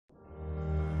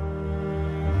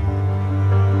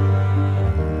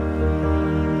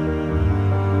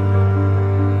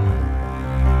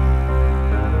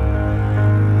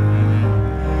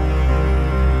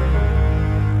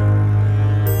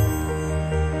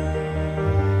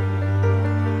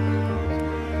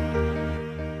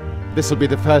This will be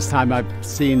the first time I've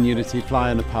seen Unity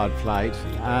fly on a powered flight,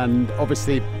 and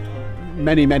obviously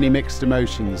many mixed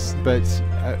emotions, but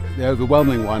the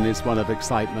overwhelming one is one of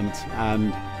excitement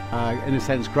and in a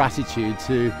sense gratitude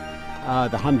to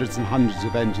the hundreds and hundreds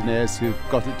of engineers who've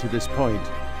got it to this point.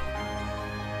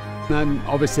 I'm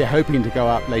obviously hoping to go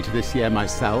up later this year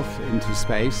myself into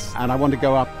space, and I want to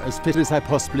go up as fit as I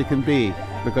possibly can be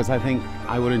because I think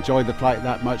I will enjoy the flight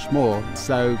that much more.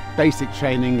 So basic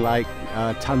training like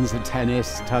tons of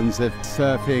tennis, tons of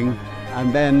surfing,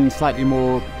 and then slightly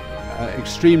more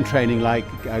extreme training like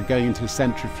going into a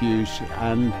centrifuge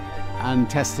and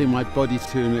testing my body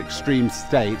to an extreme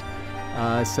state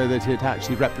so that it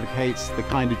actually replicates the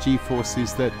kind of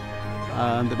G-forces that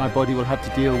my body will have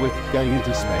to deal with going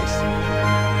into space.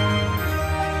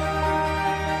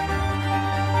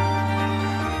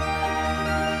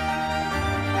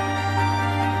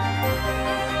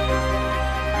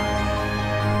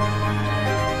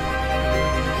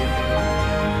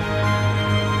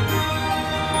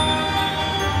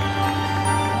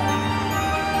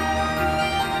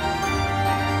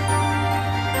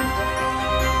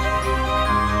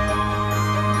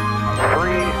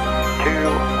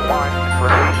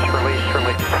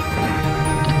 Release.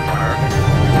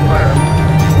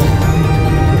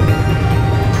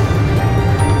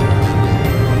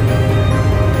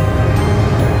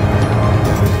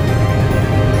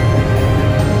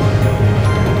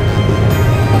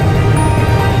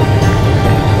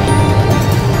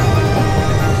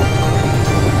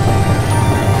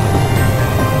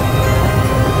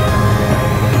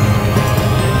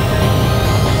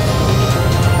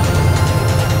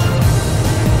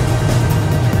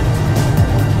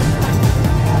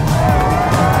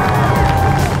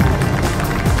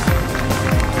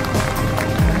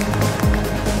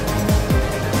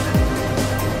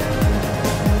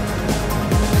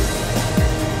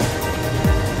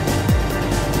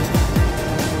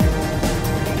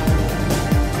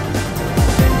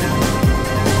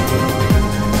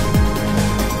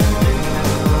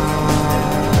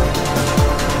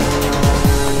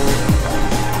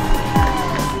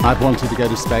 I've wanted to go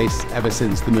to space ever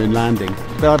since the moon landing,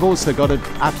 but I've also got an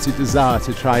absolute desire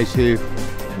to try to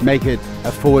make it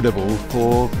affordable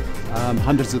for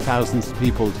hundreds of thousands of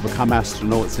people to become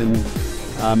astronauts in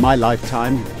my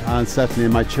lifetime and certainly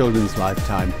in my children's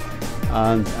lifetime.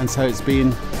 And so it's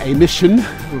been a mission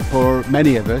for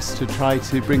many of us to try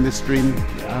to bring this dream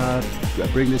about.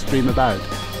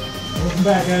 Welcome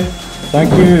back, guys.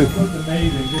 Thank you. That was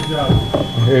amazing. Good job.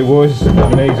 It was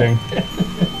amazing.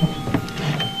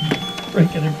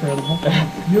 Freaking incredible.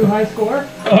 New high score?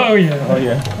 Oh yeah. Oh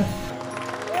yeah.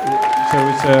 So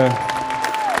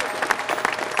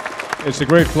it's a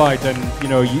great flight, and you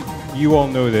know you all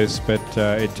know this, but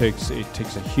it takes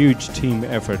a huge team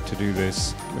effort to do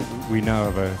this. We now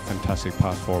have a fantastic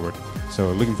path forward.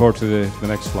 So looking forward to the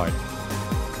next flight.